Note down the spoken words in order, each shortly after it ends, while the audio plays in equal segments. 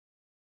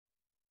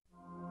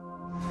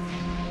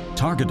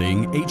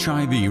Targeting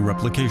HIV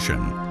replication.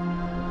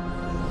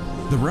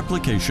 The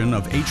replication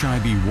of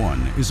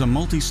HIV-1 is a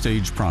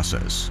multi-stage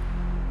process.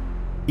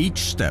 Each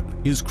step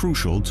is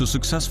crucial to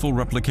successful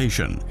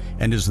replication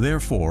and is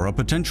therefore a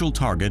potential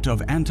target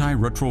of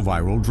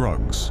antiretroviral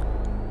drugs.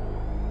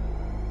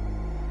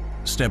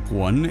 Step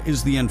 1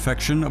 is the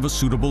infection of a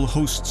suitable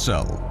host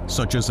cell,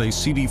 such as a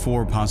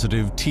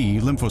CD4-positive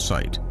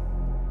T-lymphocyte.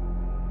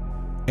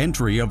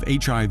 Entry of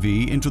HIV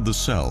into the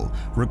cell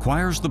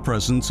requires the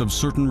presence of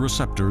certain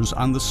receptors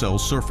on the cell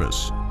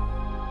surface.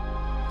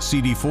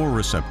 CD4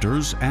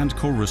 receptors and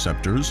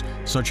co-receptors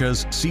such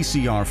as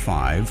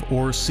CCR5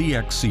 or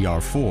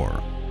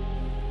CXCR4.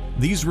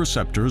 These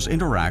receptors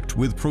interact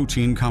with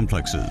protein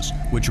complexes,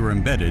 which are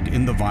embedded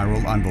in the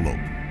viral envelope.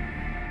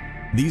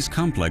 These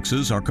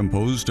complexes are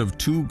composed of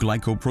two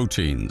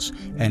glycoproteins,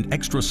 an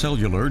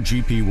extracellular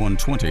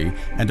GP120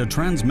 and a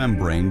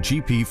transmembrane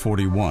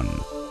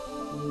GP41.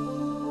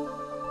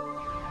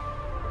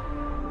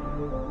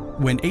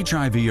 When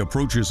HIV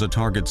approaches a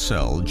target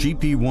cell,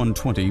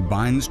 GP120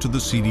 binds to the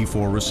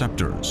CD4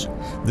 receptors.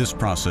 This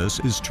process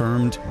is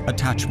termed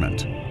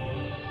attachment.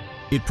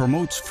 It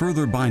promotes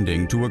further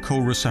binding to a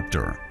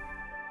co-receptor.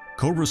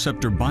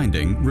 Co-receptor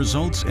binding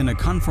results in a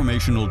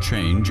conformational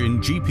change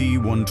in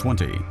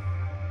GP120.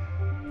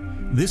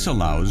 This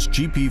allows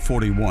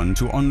GP41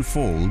 to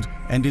unfold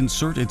and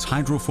insert its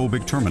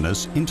hydrophobic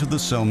terminus into the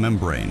cell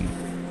membrane.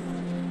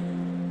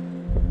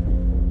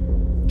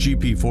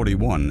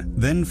 GP41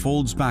 then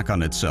folds back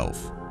on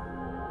itself.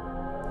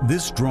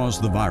 This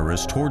draws the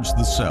virus towards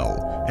the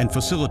cell and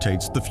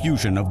facilitates the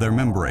fusion of their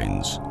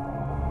membranes.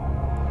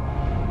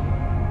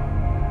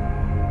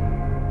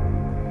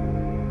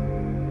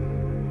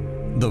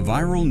 The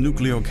viral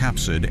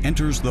nucleocapsid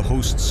enters the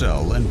host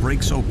cell and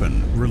breaks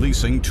open,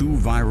 releasing 2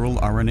 viral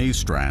RNA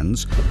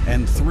strands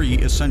and 3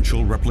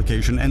 essential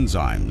replication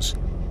enzymes: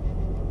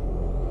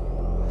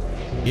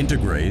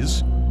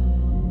 integrase,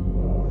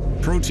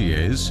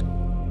 protease,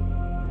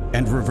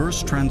 and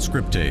reverse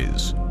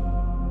transcriptase.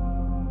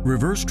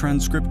 Reverse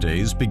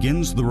transcriptase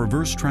begins the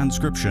reverse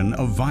transcription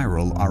of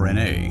viral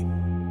RNA.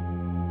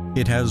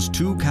 It has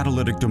 2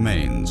 catalytic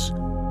domains: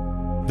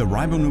 the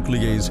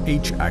ribonuclease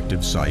H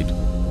active site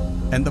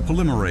and the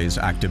polymerase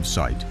active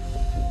site.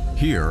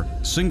 Here,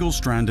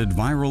 single-stranded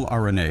viral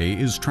RNA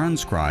is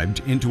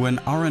transcribed into an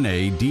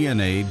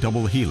RNA-DNA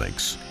double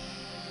helix.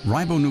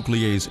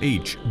 Ribonuclease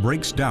H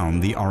breaks down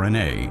the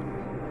RNA.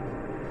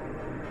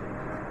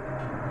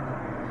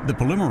 The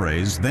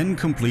polymerase then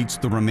completes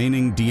the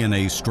remaining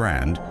DNA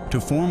strand to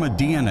form a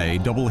DNA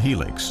double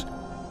helix.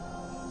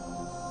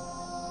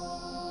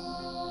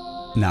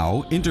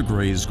 Now,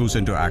 integrase goes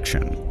into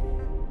action.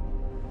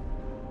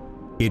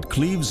 It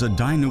cleaves a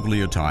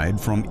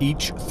dinucleotide from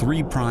each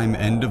 3'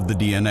 end of the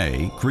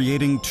DNA,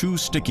 creating 2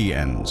 sticky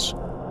ends.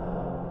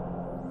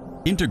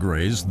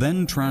 Integrase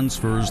then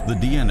transfers the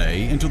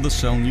DNA into the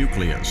cell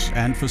nucleus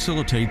and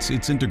facilitates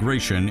its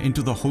integration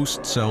into the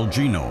host cell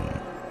genome.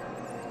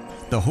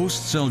 The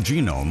host cell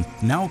genome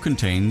now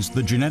contains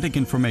the genetic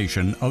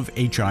information of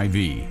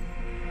HIV.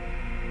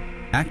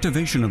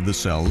 Activation of the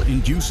cell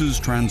induces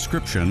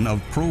transcription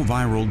of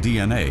proviral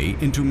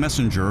DNA into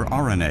messenger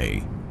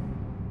RNA.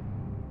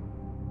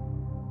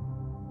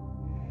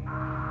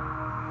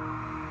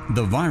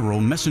 The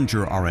viral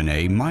messenger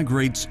RNA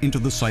migrates into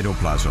the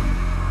cytoplasm,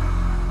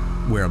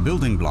 where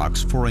building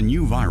blocks for a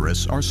new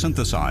virus are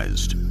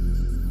synthesized.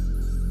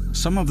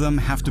 Some of them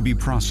have to be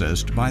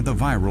processed by the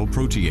viral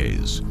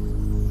protease.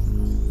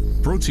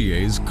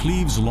 Protease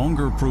cleaves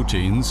longer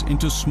proteins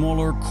into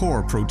smaller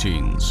core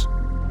proteins.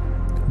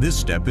 This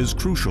step is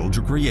crucial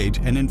to create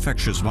an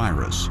infectious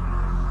virus.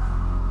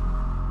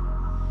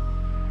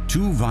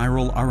 2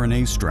 viral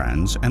RNA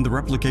strands and the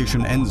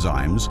replication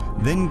enzymes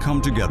then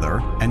come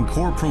together and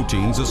core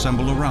proteins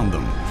assemble around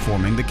them,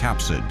 forming the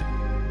capsid.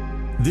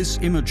 This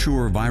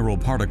immature viral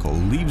particle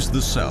leaves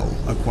the cell,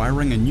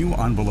 acquiring a new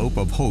envelope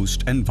of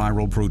host and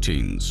viral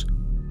proteins.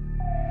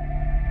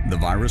 The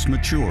virus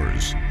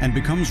matures and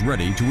becomes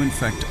ready to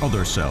infect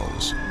other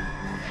cells.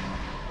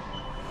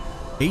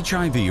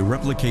 HIV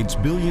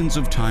replicates billions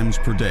of times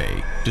per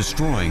day,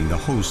 destroying the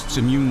host's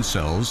immune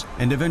cells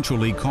and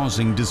eventually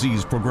causing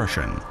disease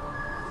progression.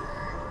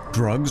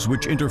 Drugs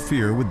which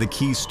interfere with the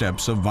key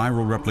steps of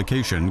viral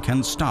replication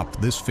can stop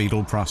this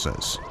fatal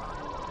process.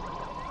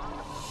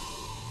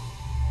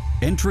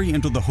 Entry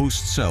into the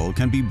host cell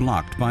can be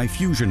blocked by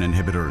fusion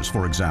inhibitors,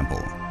 for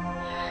example.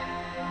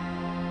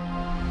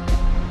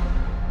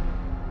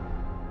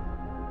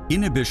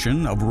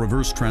 Inhibition of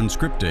reverse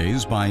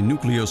transcriptase by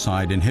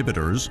nucleoside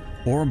inhibitors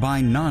or by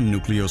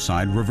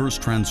non-nucleoside reverse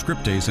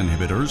transcriptase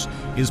inhibitors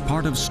is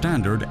part of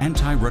standard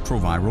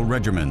antiretroviral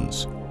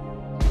regimens.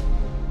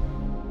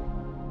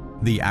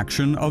 The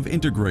action of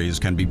integrase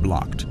can be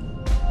blocked.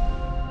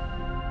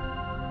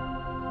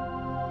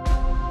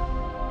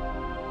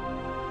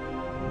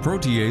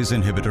 Protease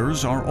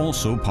inhibitors are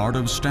also part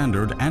of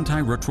standard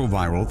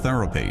antiretroviral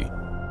therapy.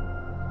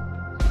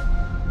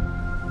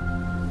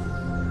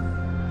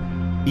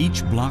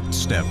 Each blocked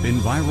step in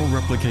viral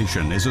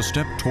replication is a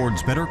step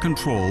towards better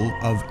control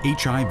of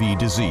HIV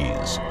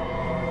disease.